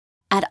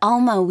At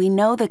Alma, we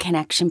know the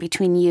connection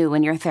between you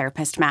and your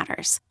therapist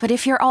matters. But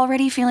if you're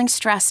already feeling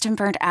stressed and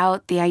burnt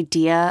out, the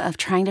idea of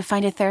trying to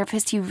find a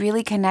therapist you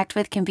really connect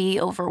with can be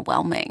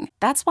overwhelming.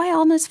 That's why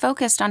Alma's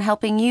focused on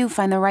helping you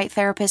find the right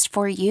therapist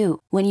for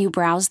you. When you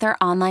browse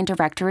their online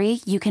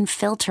directory, you can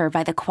filter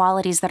by the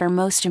qualities that are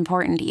most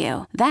important to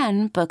you.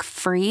 Then book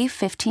free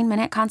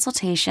 15-minute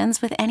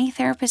consultations with any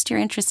therapist you're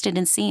interested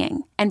in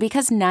seeing. And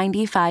because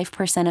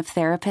 95% of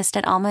therapists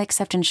at Alma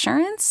accept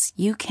insurance,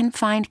 you can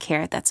find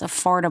care that's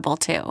affordable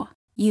too.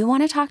 You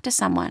want to talk to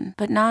someone,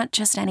 but not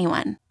just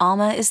anyone.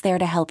 Alma is there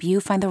to help you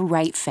find the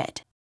right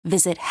fit.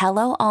 Visit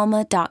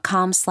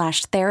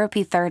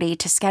helloalma.com/therapy30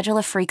 to schedule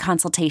a free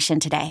consultation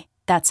today.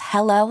 That's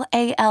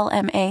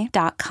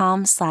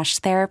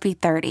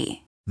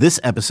helloalma.com/therapy30. This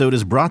episode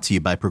is brought to you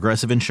by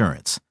Progressive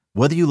Insurance.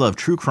 Whether you love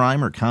true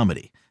crime or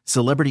comedy,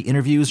 celebrity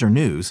interviews or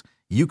news,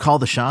 you call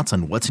the shots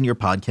on what's in your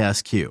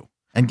podcast queue.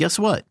 And guess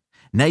what?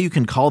 Now you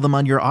can call them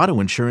on your auto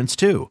insurance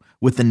too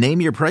with the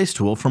Name Your Price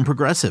tool from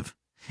Progressive.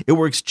 It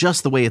works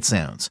just the way it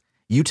sounds.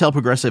 You tell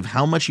Progressive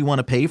how much you want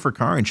to pay for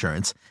car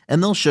insurance,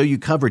 and they'll show you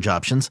coverage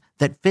options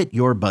that fit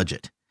your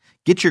budget.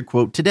 Get your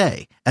quote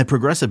today at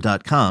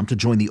Progressive.com to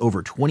join the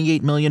over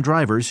 28 million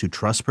drivers who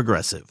trust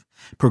Progressive.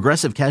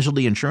 Progressive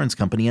Casualty Insurance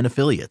Company and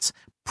Affiliates.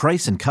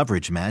 Price and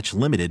coverage match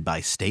limited by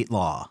state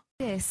law.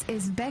 This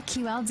is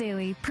BetQL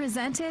Daily,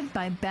 presented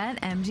by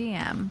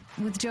BetMGM,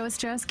 with Joe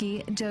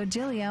Ostrowski, Joe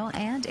Giglio,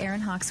 and Aaron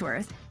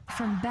Hawksworth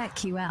from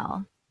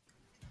BetQL.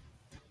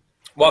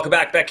 Welcome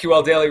back,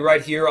 BetQL Daily,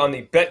 right here on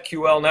the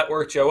BetQL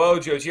Network. Joe O,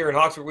 Joe G, and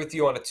Hawksworth with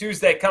you on a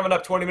Tuesday. Coming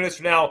up 20 minutes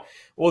from now,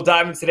 we'll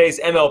dive into today's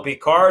MLB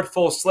card.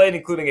 Full slate,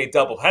 including a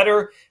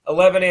doubleheader.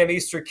 11 a.m.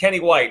 Eastern, Kenny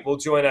White will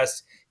join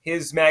us.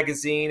 His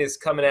magazine is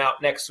coming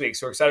out next week,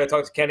 so we're excited to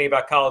talk to Kenny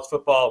about college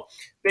football.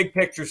 Big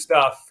picture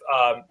stuff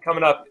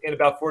coming up in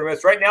about 40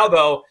 minutes. Right now,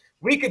 though,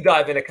 we could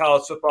dive into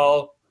college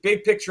football,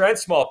 big picture and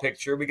small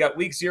picture. We got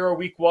week 0,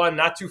 week 1,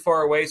 not too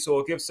far away, so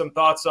we'll give some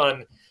thoughts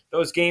on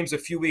those games a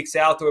few weeks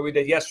out, the way we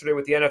did yesterday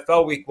with the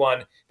NFL week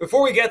 1.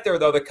 Before we get there,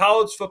 though, the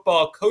college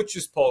football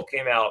coaches poll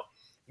came out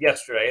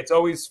yesterday. It's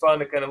always fun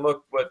to kind of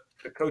look what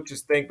the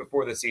coaches think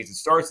before the season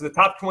starts. So the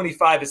top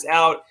 25 is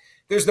out.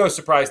 There's no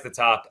surprise at the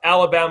top.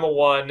 Alabama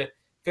 1,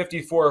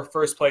 54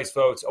 first-place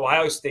votes.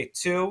 Ohio State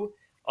 2.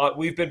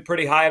 We've been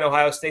pretty high on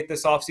Ohio State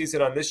this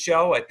offseason on this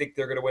show. I think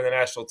they're going to win the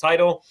national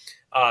title.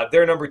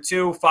 They're number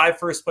 2, 5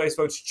 first-place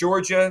votes.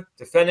 Georgia,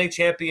 defending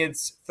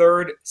champions,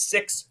 3rd,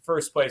 6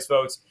 first-place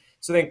votes.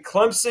 So then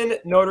Clemson,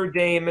 Notre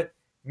Dame,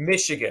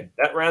 Michigan.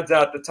 That rounds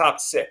out the top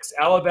 6.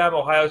 Alabama,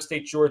 Ohio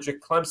State, Georgia,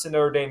 Clemson,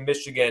 Notre Dame,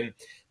 Michigan.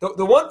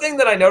 The one thing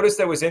that I noticed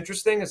that was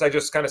interesting is I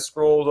just kind of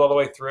scrolled all the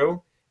way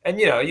through. And,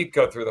 you can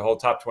go through the whole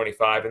top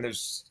 25. And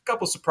there's a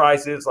couple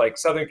surprises like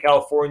Southern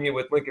California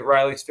with Lincoln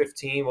Riley's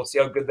 15. We'll see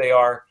how good they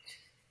are.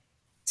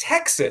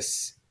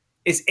 Texas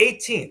is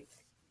 18th.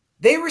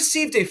 They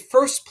received a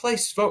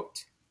first-place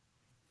vote.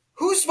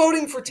 Who's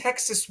voting for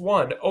Texas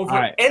 1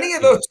 over any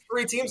of those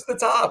 3 teams at the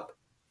top?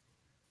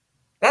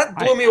 That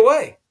blew me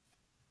away.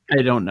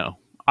 I don't know.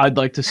 I'd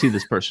like to see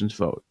this person's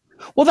vote.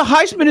 Well, the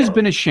Heisman has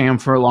been a sham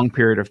for a long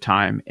period of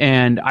time,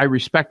 and I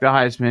respect the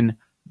Heisman,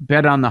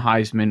 bet on the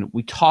Heisman.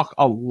 We talk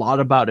a lot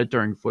about it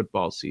during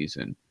football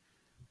season.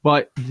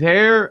 But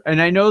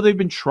and I know they've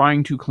been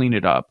trying to clean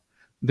it up,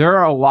 there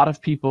are a lot of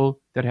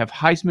people that have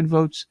Heisman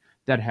votes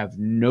that have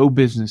no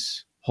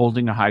business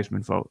holding a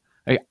Heisman vote.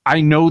 I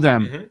know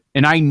them,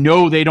 and I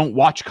know they don't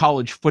watch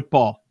college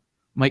football.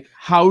 I'm like,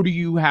 how do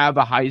you have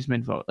a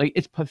Heisman vote? Like,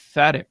 it's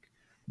pathetic.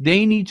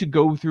 They need to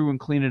go through and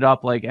clean it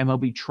up like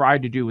MLB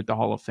tried to do with the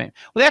Hall of Fame.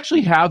 Well, they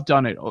actually have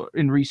done it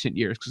in recent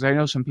years because I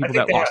know some people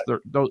that lost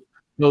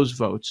those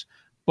votes.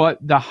 But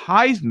the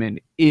Heisman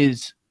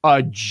is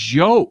a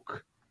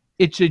joke.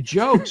 It's a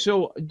joke.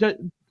 So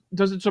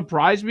does it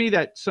surprise me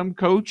that some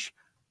coach,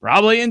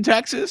 probably in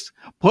Texas,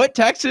 put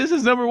Texas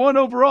as number 1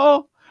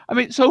 overall? I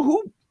mean, so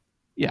who?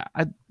 Yeah,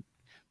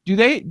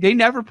 they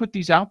never put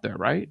these out there,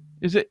 right?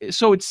 Is it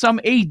so? It's some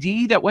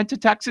AD that went to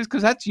Texas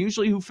because that's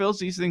usually who fills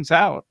these things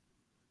out.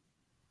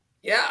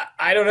 Yeah,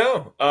 I don't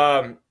know.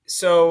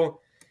 So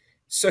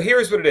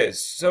here's what it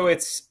is. So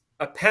it's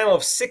a panel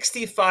of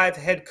 65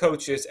 head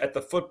coaches at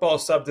the football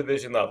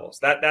subdivision levels.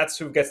 That's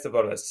who gets the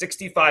vote on this.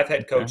 65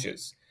 head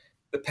coaches.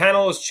 The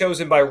panel is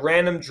chosen by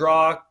random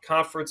draw,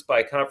 conference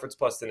by conference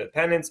plus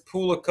independents,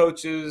 pool of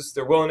coaches,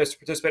 their willingness to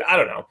participate. I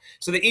don't know.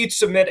 So they each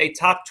submit a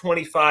top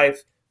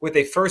 25 with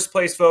a first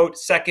place vote,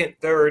 second,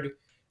 third,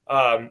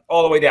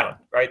 all the way down,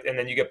 right? And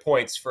then you get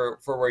points for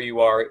where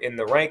you are in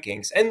the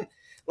rankings. And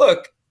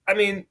look, I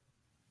mean,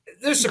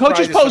 there's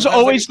coaches poll is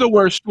always the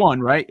worst one,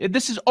 right?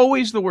 This is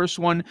always the worst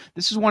one.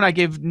 This is one I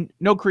give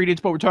no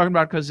credence, but we're talking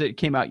about because it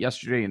came out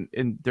yesterday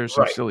and there's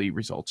some silly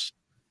results.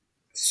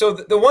 So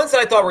the ones that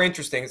I thought were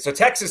interesting, so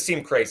Texas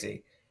seemed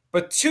crazy,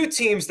 but 2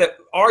 teams that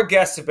our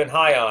guests have been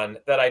high on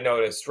that I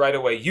noticed right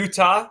away.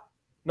 Utah,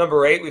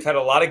 number 8. We've had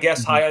a lot of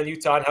guests high on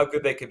Utah and how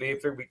good they could be.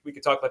 We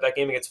could talk about that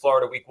game against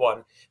Florida week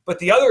 1. But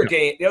the other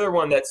game, the other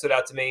one that stood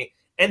out to me,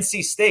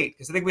 NC State,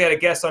 because I think we had a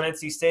guest on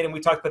NC State and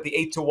we talked about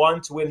the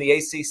 8-1 to win the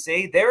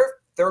ACC. They're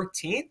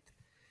 13th.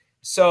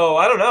 So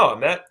I don't know.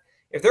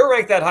 If they're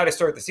ranked that high to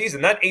start the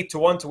season, that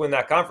 8-1 to win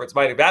that conference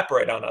might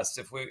evaporate on us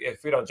if we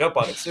don't jump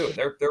on it soon.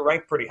 They're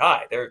ranked pretty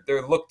high.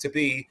 They're looked to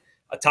be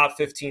a top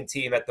 15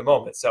 team at the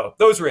moment. So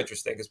those are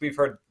interesting because we've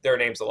heard their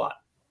names a lot.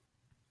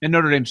 And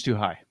Notre Dame's too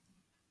high.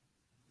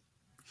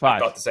 5. I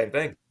thought the same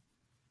thing.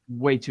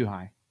 Way too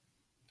high.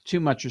 Too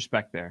much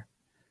respect there.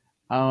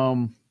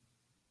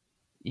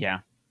 Yeah.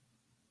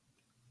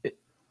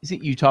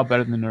 Isn't Utah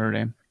better than Notre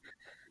Dame?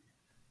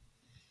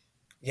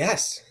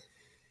 Yes.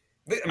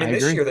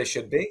 This year they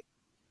should be.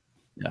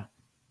 Yeah.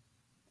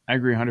 I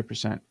agree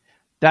 100%.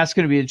 That's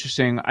going to be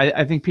interesting.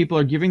 I think people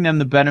are giving them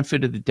the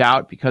benefit of the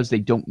doubt because they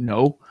don't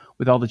know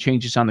with all the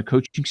changes on the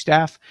coaching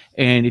staff.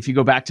 And if you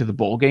go back to the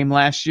bowl game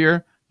last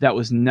year, that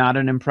was not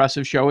an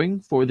impressive showing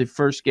for the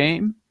first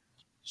game.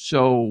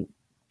 So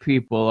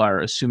people are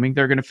assuming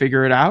they're going to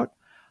figure it out.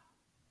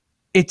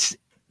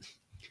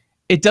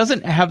 It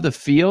doesn't have the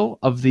feel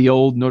of the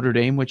old Notre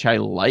Dame, which I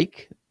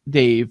like.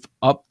 They've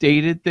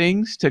updated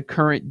things to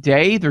current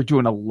day. They're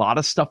doing a lot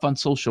of stuff on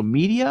social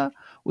media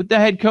with the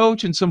head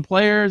coach and some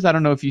players. I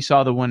don't know if you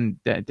saw the one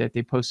that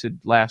they posted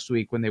last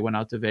week when they went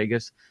out to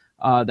Vegas.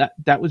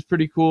 That was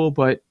pretty cool,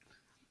 but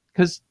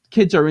because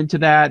kids are into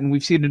that, and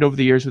we've seen it over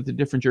the years with the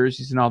different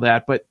jerseys and all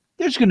that, but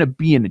there's going to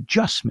be an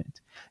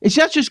adjustment. It's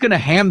not just going to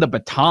hand the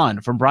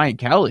baton from Brian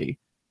Kelly.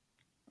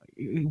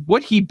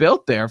 What he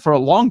built there for a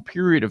long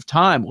period of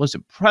time was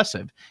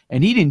impressive,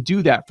 and he didn't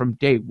do that from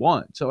day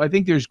one. So I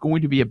think there's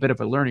going to be a bit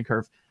of a learning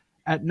curve.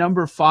 At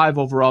number 5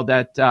 overall,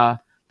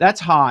 that's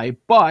high,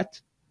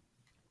 but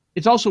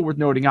it's also worth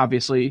noting,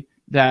 obviously,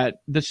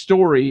 that the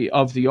story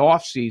of the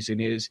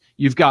offseason is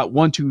you've got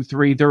 1, 2,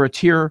 3. They're a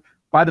tier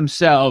by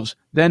themselves.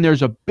 Then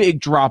there's a big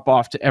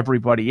drop-off to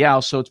everybody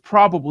else. So it's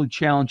probably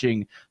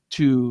challenging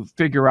to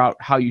figure out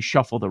how you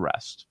shuffle the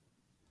rest.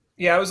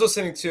 Yeah, I was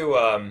listening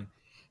to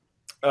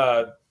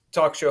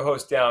talk show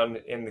host down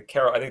in the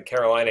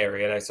Carolina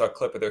area, and I saw a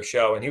clip of their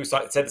show, and he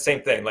said the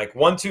same thing, like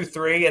 1, 2,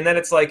 3, and then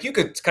it's like you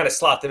could kind of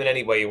slot them in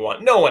any way you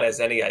want. No one has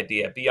any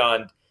idea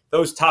beyond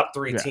those top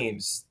 3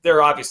 teams.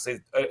 They're obviously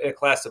a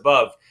class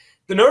above.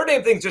 The Notre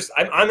Dame thing,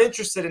 I'm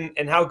interested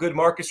in how good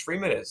Marcus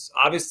Freeman is.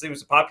 Obviously, it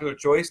was a popular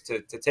choice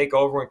to take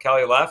over when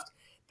Kelly left.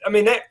 I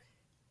mean,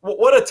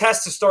 what a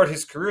test to start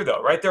his career,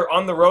 though, right? They're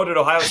on the road at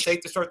Ohio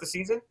State to start the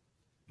season.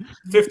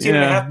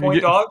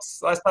 15.5-point dogs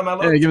last time I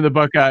looked. Yeah, give me the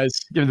Buckeyes.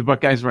 Give me the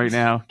Buckeyes right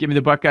now. Give me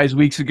the Buckeyes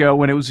weeks ago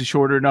when it was a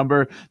shorter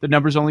number. The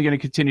number's only going to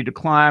continue to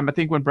climb. I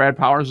think when Brad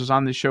Powers was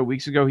on this show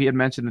weeks ago, he had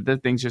mentioned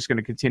that thing's just going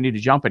to continue to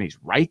jump, and he's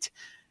right.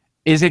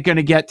 Is it going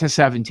to get to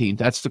 17?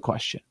 That's the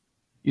question.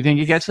 You think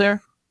it gets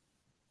there?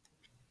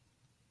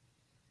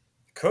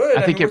 Could.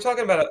 I think we're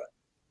talking about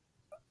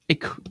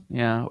it could,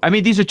 yeah. I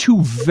mean, these are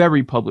 2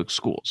 very public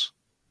schools.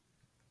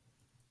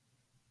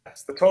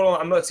 The total,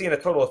 I'm not seeing a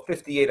total of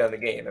 58 on the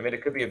game. I mean,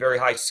 it could be a very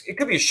high, it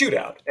could be a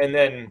shootout, and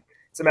then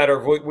it's a matter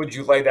of would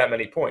you lay that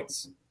many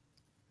points?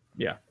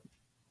 Yeah,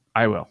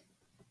 I will.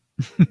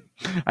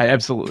 I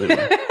absolutely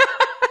will.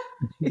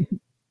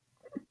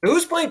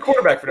 Who's playing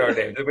quarterback for Notre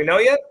Dame? Did we know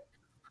yet?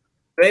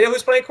 Do they know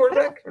who's playing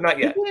quarterback or not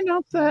yet? Did they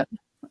announce that?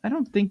 I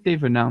don't think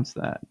they've announced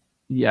that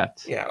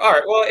yet. Yeah. All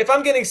right. Well, if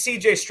I'm getting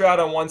C.J. Stroud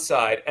on one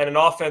side and an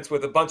offense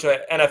with a bunch of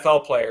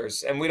NFL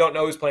players, and we don't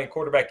know who's playing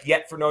quarterback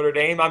yet for Notre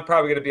Dame, I'm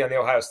probably going to be on the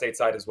Ohio State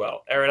side as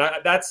well. Aaron,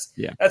 that's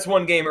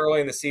one game early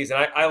in the season.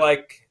 I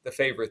like the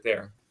favorite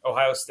there.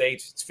 Ohio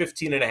State. It's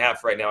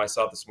 15.5 right now. I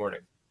saw it this morning.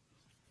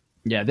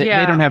 Yeah, they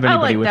don't have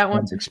anybody with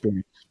that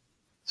experience.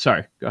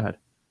 Sorry, go ahead.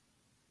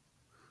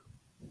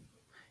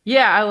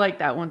 Yeah, I like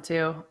that one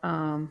too.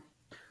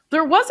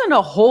 There wasn't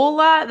a whole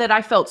lot that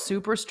I felt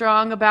super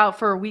strong about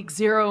for week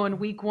 0 and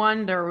week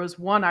 1. There was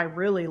one I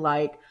really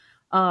like.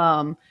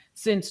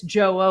 Since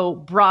Joe O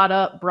brought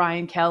up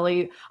Brian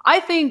Kelly, I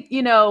think,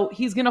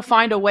 he's going to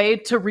find a way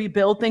to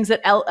rebuild things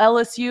at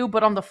LSU.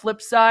 But on the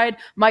flip side,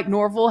 Mike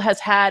Norvell has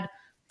had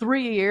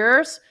 3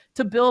 years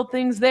to build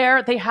things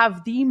there. They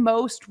have the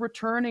most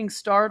returning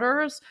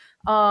starters.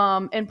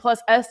 And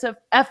plus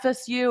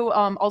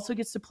FSU also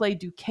gets to play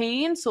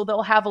Duquesne, so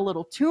they'll have a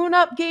little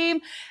tune-up game,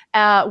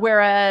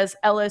 whereas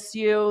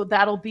LSU,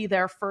 that'll be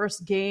their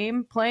first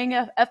game playing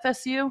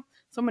FSU.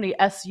 So many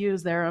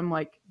SUs there. I'm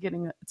like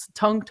it's a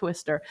tongue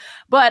twister.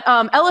 But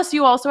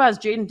LSU also has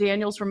Jaden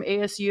Daniels from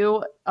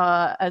ASU.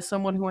 As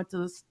someone who went to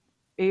this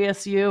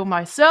ASU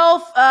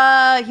myself,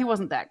 he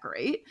wasn't that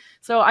great.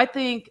 So I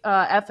think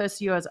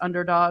FSU as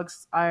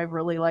underdogs, I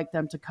really like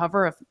them to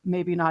cover, if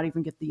maybe not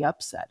even get the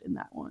upset in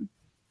that one.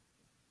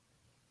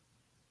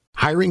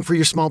 Hiring for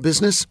your small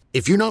business?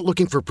 If you're not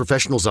looking for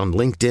professionals on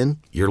LinkedIn,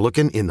 you're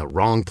looking in the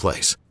wrong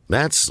place.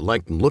 That's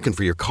like looking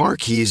for your car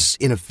keys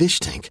in a fish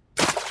tank.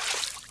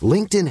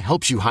 LinkedIn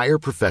helps you hire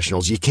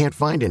professionals you can't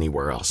find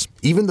anywhere else,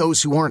 even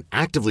those who aren't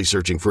actively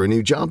searching for a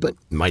new job but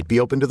might be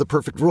open to the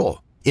perfect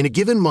role. In a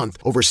given month,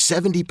 over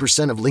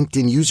 70% of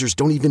LinkedIn users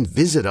don't even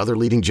visit other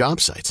leading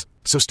job sites.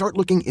 So start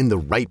looking in the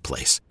right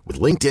place. With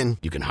LinkedIn,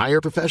 you can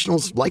hire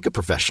professionals like a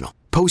professional.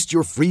 Post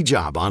your free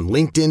job on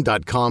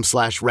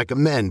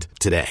linkedin.com/recommend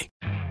today.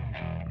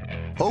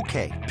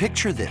 Okay,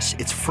 picture this.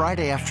 It's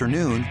Friday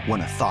afternoon when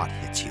a thought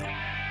hits you.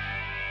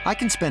 I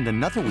can spend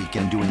another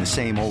weekend doing the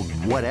same old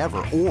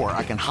whatever, or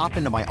I can hop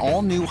into my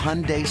all-new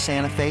Hyundai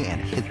Santa Fe and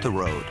hit the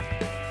road.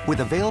 With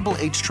available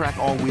H-Track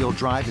all-wheel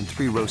drive and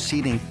 3-row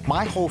seating,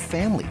 my whole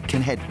family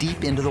can head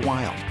deep into the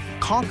wild.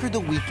 Conquer the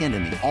weekend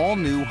in the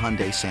all-new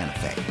Hyundai Santa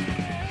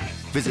Fe.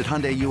 Visit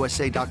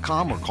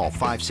HyundaiUSA.com or call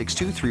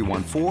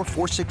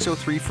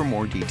 562-314-4603 for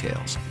more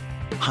details.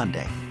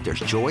 Hyundai,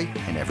 there's joy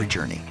in every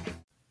journey.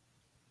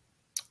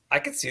 I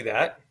could see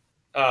that.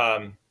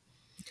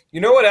 You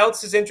know what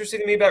else is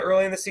interesting to me about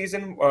early in the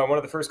season? One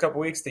of the first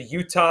couple weeks, the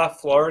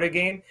Utah-Florida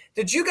game.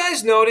 Did you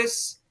guys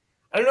notice?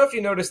 I don't know if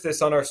you noticed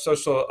this on our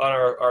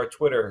our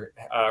Twitter.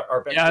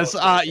 Yes,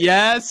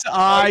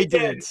 I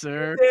did,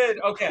 sir. You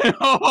did? Okay.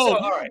 Oh, so,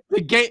 all right.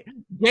 The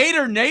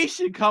Gator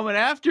Nation coming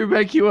after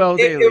BetQL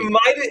Daily.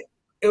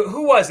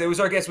 Who was it? It was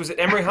our guest. Was it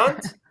Emory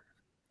Hunt?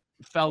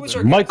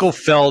 Michael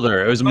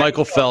Felder. It was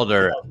Michael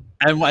Felder.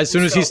 And as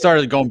soon as he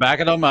started going back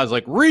at him, I was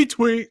like,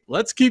 retweet.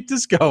 Let's keep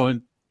this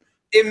going.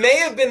 It may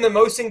have been the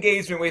most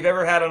engagement we've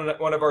ever had on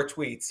one of our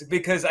tweets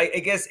because I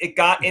guess it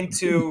got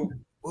into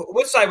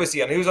what side was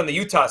he on? He was on the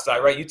Utah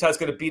side, right? Utah's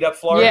going to beat up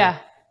Florida. Yeah.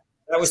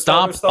 That was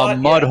Stomp a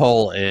mud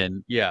hole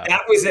in. Yeah.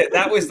 That was it.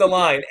 That was the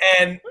line.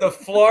 And the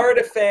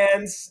Florida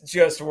fans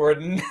just were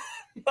not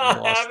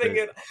having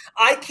it.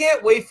 I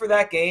can't wait for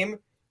that game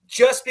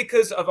just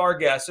because of our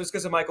guest, just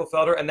because of Michael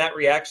Felder and that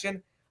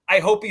reaction. I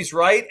hope he's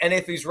right. And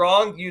if he's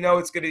wrong,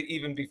 it's going to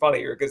even be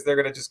funnier because they're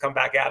going to just come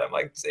back at him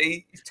like,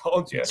 see, he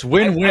told you. It's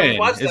win-win.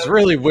 It's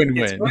really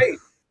win-win. It's great.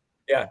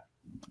 Yeah.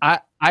 I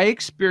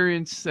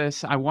experienced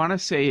this, I want to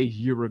say a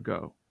year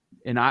ago,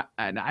 and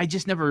I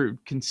just never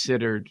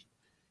considered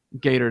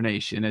Gator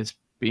Nation as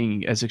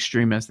being as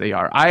extreme as they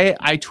are.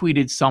 I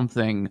tweeted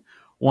something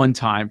one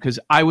time because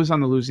I was on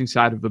the losing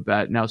side of a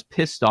bet and I was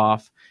pissed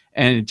off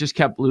and it just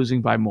kept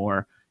losing by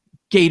more.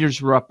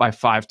 Gators were up by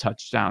 5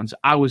 touchdowns.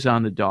 I was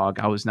on the dog.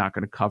 I was not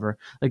going to cover.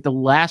 Like the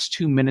last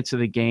 2 minutes of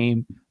the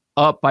game,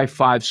 up by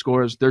 5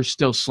 scores, they're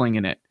still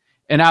slinging it.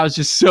 And I was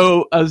in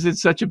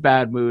such a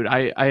bad mood.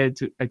 I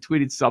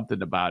tweeted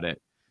something about it.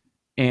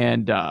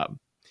 And a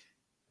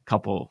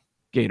couple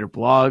Gator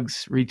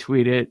blogs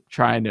retweet it,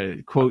 trying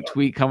to quote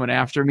tweet coming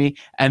after me.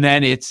 And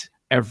then it's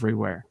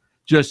everywhere.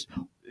 Just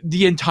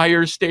the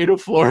entire state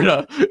of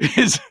Florida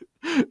is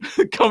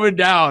coming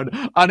down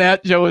on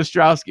at Joe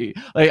Ostrowski.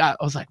 Like I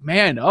was like,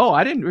 man,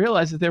 I didn't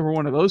realize that they were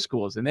one of those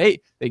schools. And they're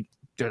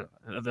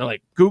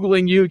like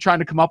Googling you, trying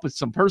to come up with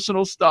some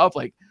personal stuff.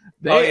 Like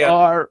they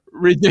are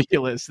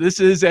ridiculous. This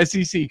is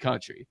SEC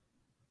country.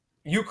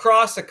 You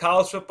cross a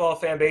college football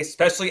fan base,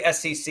 especially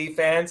SEC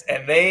fans,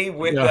 and they're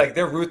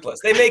ruthless.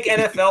 They make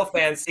NFL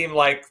fans seem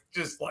like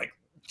just like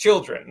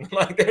children.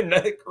 Like they're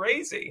not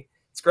crazy.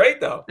 It's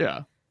great though.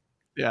 Yeah.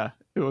 Yeah.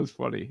 It was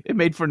funny. It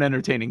made for an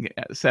entertaining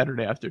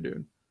Saturday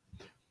afternoon.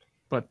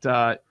 But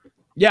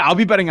I'll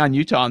be betting on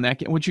Utah on that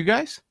game. Would you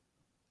guys?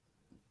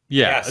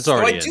 Yeah, yes. It's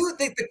already. I do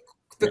think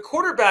the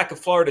quarterback of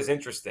Florida is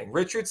interesting.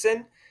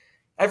 Richardson,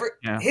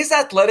 his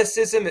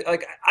athleticism,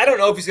 like I don't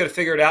know if he's going to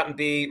figure it out and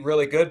be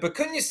really good, but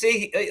couldn't you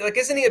see, like,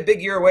 isn't he a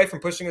big year away from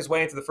pushing his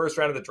way into the first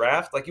round of the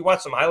draft? Like you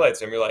watch some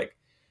highlights of him, you're like,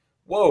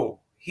 whoa,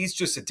 he's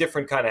just a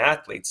different kind of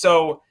athlete.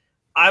 So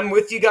I'm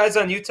with you guys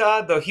on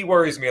Utah, though he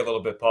worries me a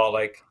little bit, Paul.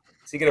 Like,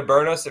 is he going to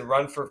burn us and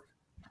run for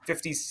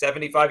 50,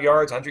 75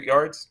 yards, 100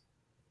 yards?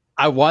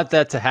 I want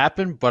that to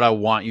happen, but I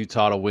want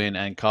Utah to win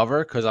and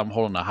cover because I'm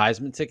holding a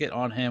Heisman ticket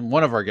on him.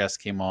 One of our guests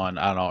came on,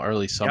 I don't know,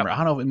 early summer. Yep.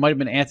 I don't know, it might have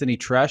been Anthony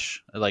Tresh,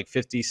 like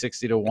 50,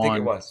 60 to 1. I think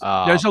it was.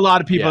 There's a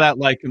lot of people that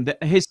like him.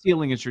 His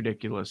ceiling is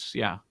ridiculous.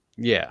 Yeah.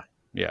 Yeah.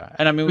 Yeah.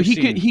 And I mean,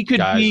 he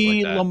could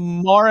be like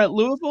Lamar at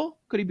Louisville.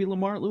 Could he be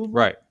Lamar at Louisville?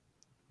 Right.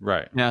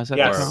 Yeah.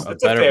 Or a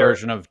better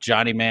version of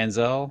Johnny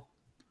Manziel.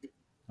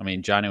 I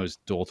mean, Johnny was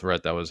dual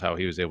threat. That was how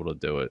he was able to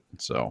do it.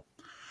 So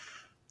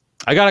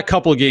I got a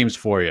couple of games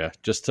for you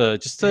just to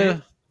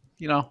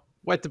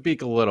wet the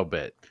beak a little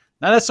bit.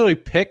 Not necessarily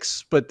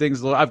picks, but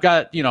things. I've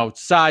got,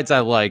 sides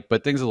I like,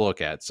 but things to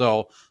look at.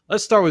 So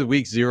let's start with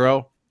week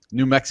 0,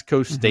 New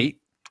Mexico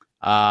State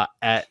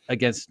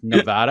against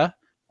Nevada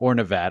or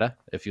Nevada,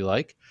 if you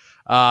like.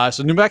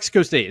 So New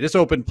Mexico State, they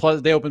opened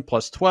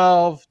plus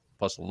 12,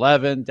 plus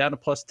 11, down to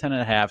plus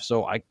 10.5.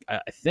 So I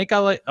think I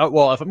like,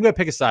 if I'm going to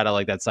pick a side, I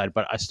like that side,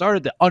 but I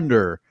started the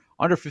under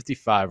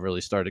 55 really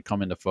started to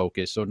come into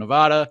focus. So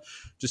Nevada,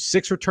 just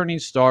 6 returning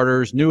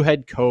starters, new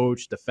head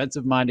coach,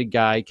 defensive-minded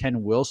guy,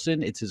 Ken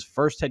Wilson. It's his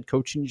first head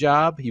coaching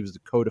job. He was the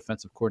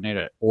co-defensive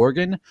coordinator at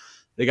Oregon.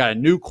 They got a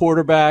new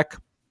quarterback.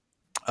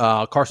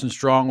 Carson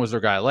Strong was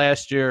their guy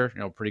last year.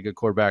 Pretty good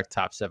quarterback.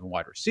 Top 7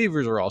 wide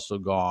receivers are also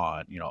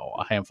gone.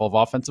 A handful of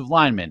offensive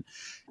linemen.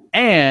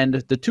 And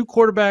the 2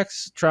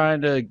 quarterbacks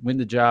trying to win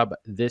the job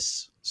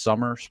this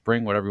summer,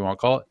 spring, whatever you want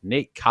to call it,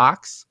 Nate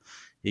Cox.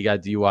 He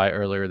got DUI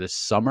earlier this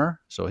summer,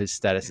 so his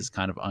status is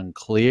kind of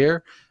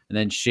unclear. And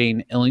then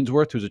Shane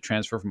Illingsworth, who's a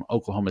transfer from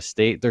Oklahoma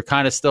State. They're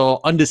kind of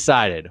still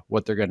undecided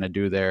what they're going to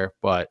do there.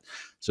 And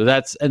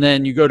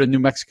then you go to New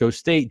Mexico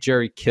State,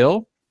 Jerry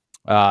Kill,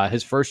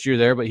 his first year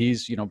there, but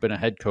he's, been a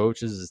head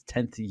coach. This is his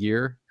 10th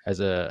year as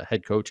a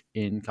head coach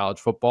in college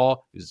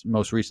football. He was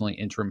most recently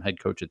interim head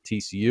coach at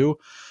TCU.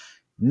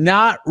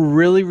 Not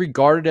really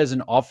regarded as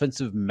an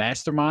offensive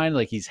mastermind.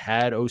 Like, he's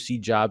had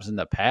OC jobs in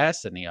the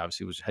past, and he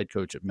obviously was head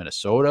coach at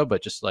Minnesota,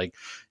 but just like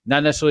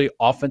not necessarily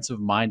offensive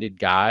minded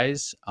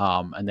guys.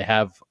 And they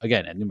have,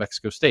 again, at New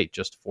Mexico State,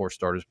 just 4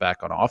 starters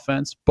back on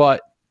offense,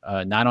 but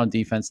not on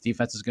defense.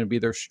 Defense is going to be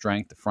their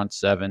strength, the front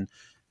 7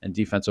 and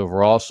defense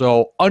overall.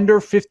 So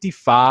under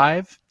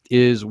 55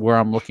 is where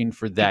I'm looking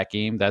for that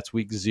game. That's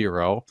week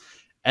 0.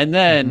 And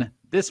then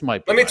this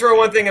might be. Let me throw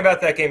one thing about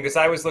that game, because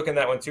I was looking at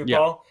that one too,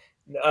 Paul.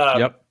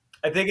 I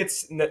think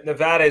it's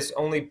Nevada is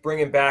only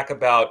bringing back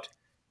about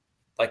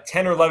like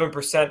 10 or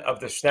 11%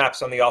 of the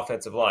snaps on the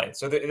offensive line.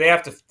 So they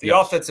have to. The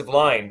offensive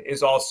line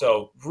is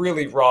also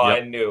really raw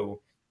and new,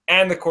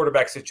 and the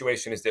quarterback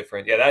situation is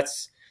different. Yeah,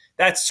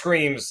 that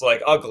screams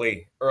like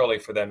ugly early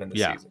for them in the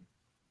season.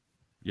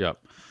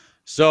 Yep.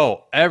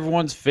 So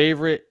everyone's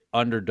favorite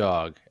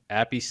underdog,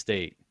 Appy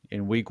State,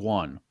 in week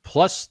 1,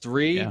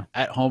 +3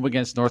 at home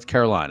against North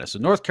Carolina. So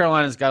North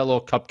Carolina's got a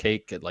little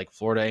cupcake at like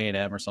Florida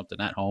A&M or something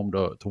at home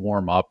to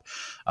warm up.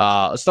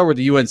 Let's start with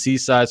the UNC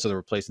side. So they're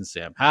replacing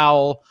Sam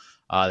Howell.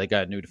 They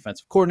got a new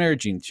defensive coordinator,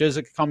 Gene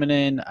Chizik, coming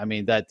in. I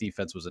mean, that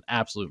defense was an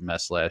absolute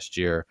mess last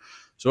year.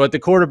 So at the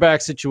quarterback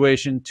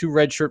situation, 2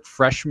 redshirt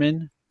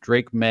freshmen,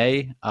 Drake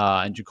May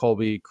and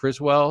Jacoby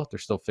Criswell. They're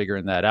still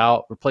figuring that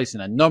out,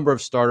 replacing a number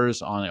of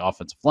starters on the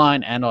offensive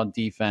line and on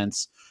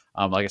defense.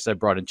 Like I said,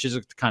 brought in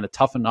Chizik to kind of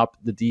toughen up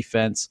the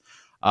defense.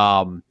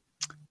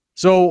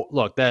 So,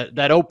 look,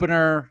 that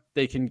opener,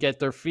 they can get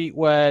their feet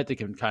wet. They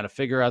can kind of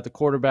figure out the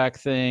quarterback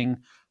thing.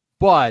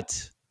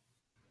 But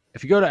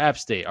if you go to App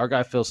State, our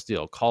guy Phil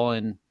Steele,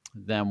 calling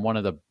them one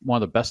of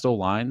the best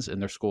O-lines in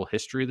their school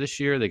history this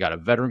year. They got a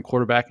veteran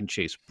quarterback in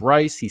Chase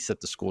Bryce. He set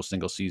the school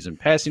single-season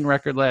passing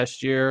record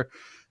last year.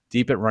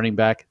 Deep at running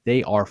back,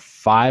 they are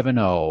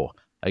 5-0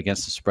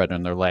 against the spread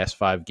in their last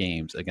 5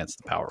 games against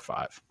the Power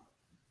 5.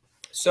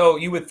 So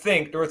you would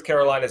think North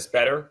Carolina is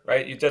better,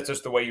 right? That's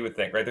just the way you would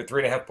think, right? They're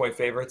 3.5-point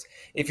favorites.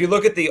 If you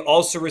look at the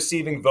also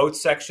receiving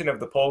votes section of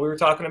the poll we were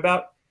talking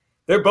about,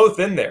 they're both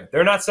in there.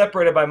 They're not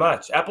separated by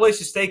much.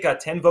 Appalachian State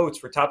got 10 votes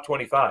for top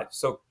 25.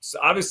 So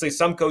obviously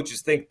some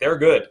coaches think they're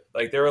good,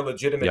 like they're a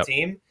legitimate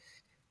team.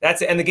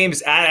 And the game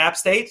is at App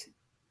State?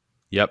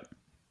 Yep.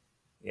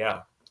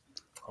 Yeah.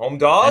 Home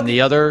dog? And the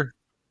other...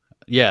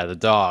 Yeah, the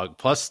dog,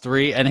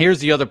 +3. And here's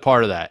the other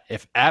part of that.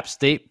 If App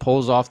State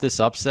pulls off this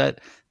upset,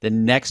 the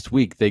next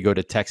week they go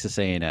to Texas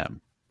A&M.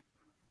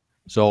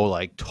 So,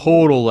 like,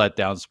 total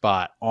letdown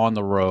spot on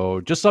the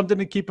road. Just something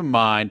to keep in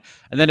mind.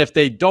 And then if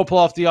they don't pull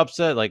off the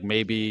upset, like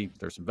maybe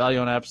there's some value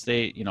on App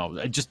State. You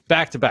know, just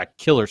back-to-back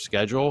killer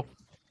schedule.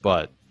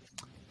 But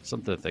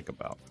something to think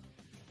about.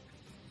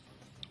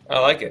 I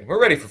like it. We're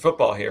ready for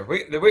football here.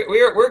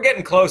 We're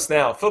getting close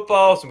now.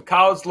 Football, some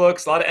college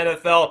looks, a lot of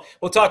NFL.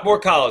 We'll talk more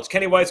college.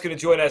 Kenny White's going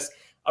to join us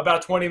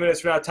about 20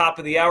 minutes from now, top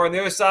of the hour. On the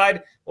other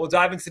side, we'll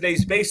dive into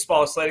today's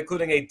baseball slate,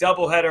 including a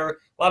doubleheader.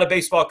 A lot of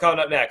baseball coming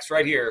up next,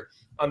 right here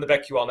on the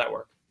BetQL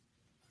Network.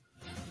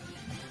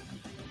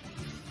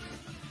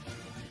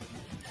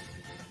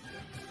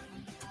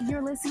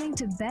 You're listening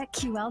to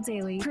BetQL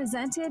Daily,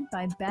 presented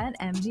by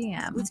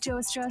BetMGM, with Joe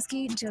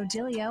Ostrowski, Joe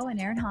Giglio, and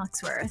Aaron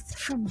Hawksworth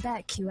from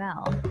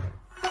BetQL.